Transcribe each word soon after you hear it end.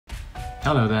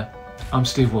Hello there, I'm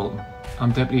Steve Walton.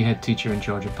 I'm Deputy Head Teacher in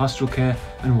charge of Pastoral Care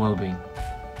and Wellbeing.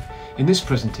 In this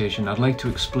presentation I'd like to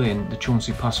explain the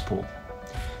Chauncy Passport.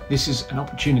 This is an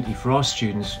opportunity for our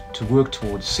students to work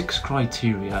towards 6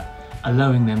 criteria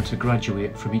allowing them to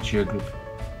graduate from each year group.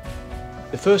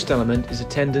 The first element is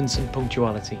attendance and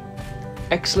punctuality.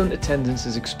 Excellent attendance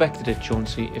is expected at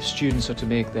Chauncy if students are to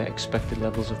make their expected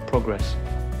levels of progress.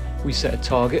 We set a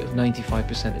target of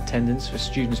 95% attendance for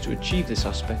students to achieve this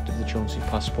aspect of the Chauncy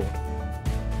Passport.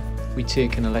 We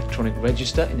take an electronic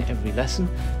register in every lesson,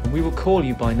 and we will call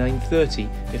you by 9:30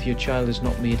 if your child has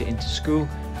not made it into school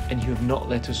and you have not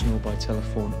let us know by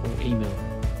telephone or email.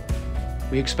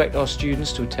 We expect our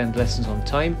students to attend lessons on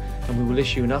time, and we will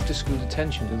issue an after-school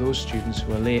detention to those students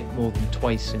who are late more than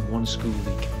twice in one school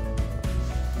week.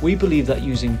 We believe that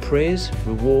using praise,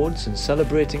 rewards and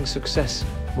celebrating success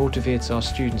motivates our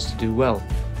students to do well.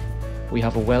 We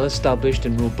have a well-established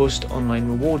and robust online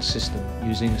reward system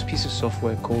using a piece of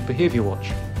software called Behaviour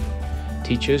Watch.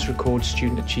 Teachers record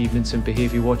student achievements in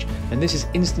Behaviour Watch, and this is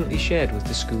instantly shared with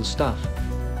the school staff.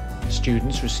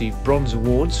 Students receive bronze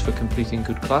awards for completing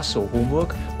good class or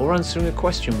homework or answering a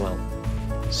question well.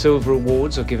 Silver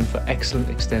awards are given for excellent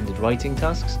extended writing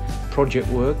tasks, project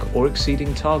work or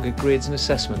exceeding target grades and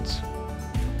assessments.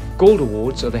 Gold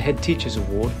awards are the Head Teacher's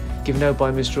Award given out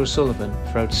by Mr. O'Sullivan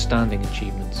for outstanding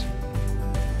achievements.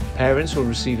 Parents will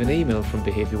receive an email from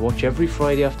Behaviour Watch every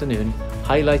Friday afternoon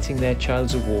highlighting their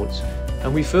child's awards,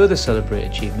 and we further celebrate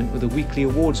achievement with a weekly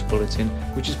awards bulletin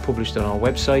which is published on our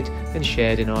website and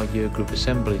shared in our year group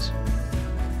assemblies.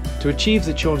 To achieve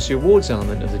the Chauncy Awards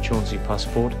element of the Chauncy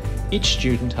Passport, each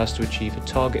student has to achieve a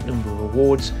target number of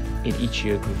awards in each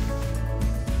year group.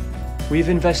 We have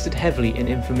invested heavily in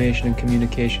information and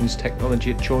communications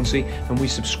technology at Chauncy, and we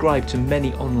subscribe to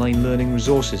many online learning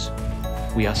resources.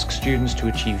 We ask students to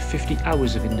achieve 50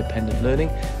 hours of independent learning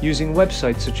using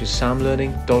websites such as Sam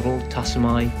Learning, Doddle,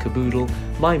 Tassamai, Caboodle,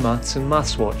 My Maths and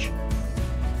MathsWatch.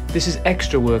 This is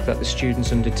extra work that the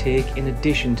students undertake in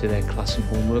addition to their class and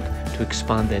homework to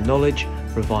expand their knowledge,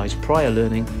 revise prior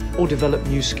learning or develop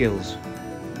new skills.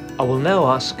 I will now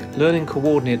ask Learning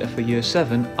Coordinator for Year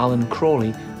 7, Alan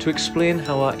Crawley, to explain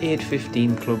how our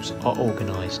 8:15 clubs are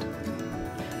organised.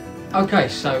 Okay,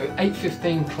 so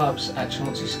 8:15 clubs at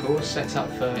Chauncy School are set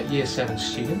up for Year 7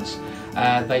 students.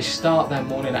 They start their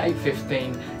morning at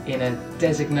 8:15 in a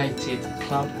designated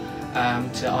club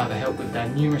to either help with their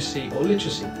numeracy or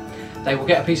literacy. They will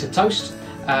get a piece of toast,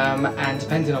 and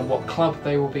depending on what club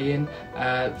they will be in,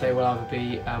 they will either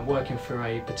be working through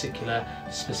a particular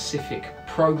specific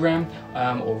programme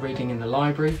or reading in the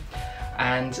library,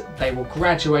 and they will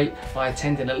graduate by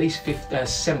attending at least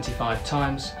 75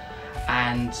 times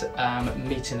and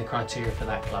meeting the criteria for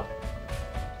that club.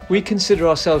 We consider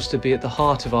ourselves to be at the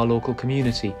heart of our local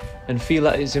community and feel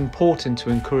that it is important to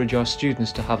encourage our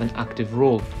students to have an active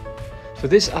role. For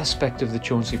this aspect of the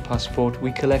Chauncy Passport,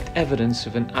 we collect evidence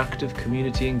of an active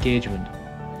community engagement.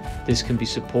 This can be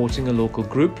supporting a local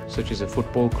group, such as a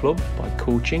football club, by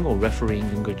coaching or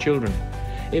refereeing younger children.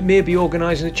 It may be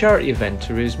organising a charity event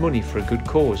to raise money for a good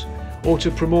cause, or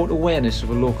to promote awareness of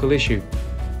a local issue.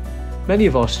 Many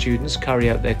of our students carry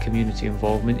out their community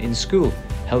involvement in school,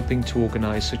 helping to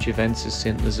organise such events as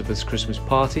St Elizabeth's Christmas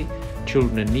Party,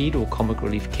 Children in Need or Comic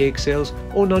Relief cake sales,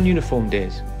 or non-uniform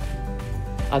days.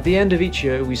 At the end of each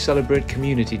year we celebrate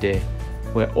Community Day,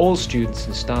 where all students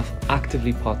and staff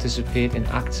actively participate in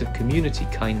acts of community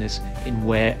kindness in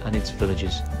Ware and its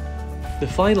villages. The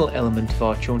final element of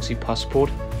our Chauncy Passport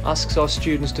asks our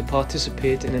students to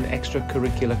participate in an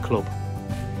extracurricular club.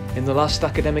 In the last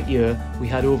academic year, we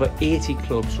had over 80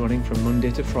 clubs running from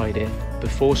Monday to Friday,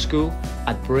 before school,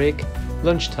 at break,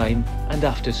 lunchtime and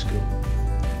after school.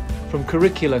 From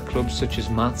curricular clubs such as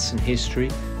maths and history,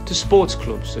 to sports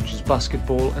clubs such as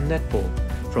basketball and netball,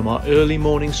 from our early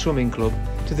morning swimming club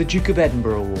to the Duke of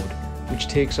Edinburgh Award, which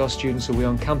takes our students away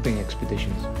on camping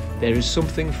expeditions. There is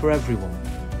something for everyone.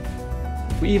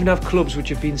 We even have clubs which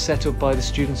have been set up by the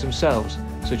students themselves,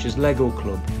 such as Lego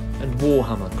Club and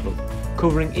Warhammer Club,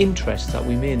 covering interests that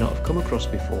we may not have come across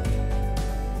before.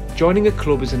 Joining a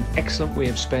club is an excellent way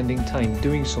of spending time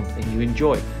doing something you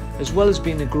enjoy, as well as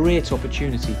being a great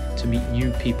opportunity to meet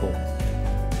new people.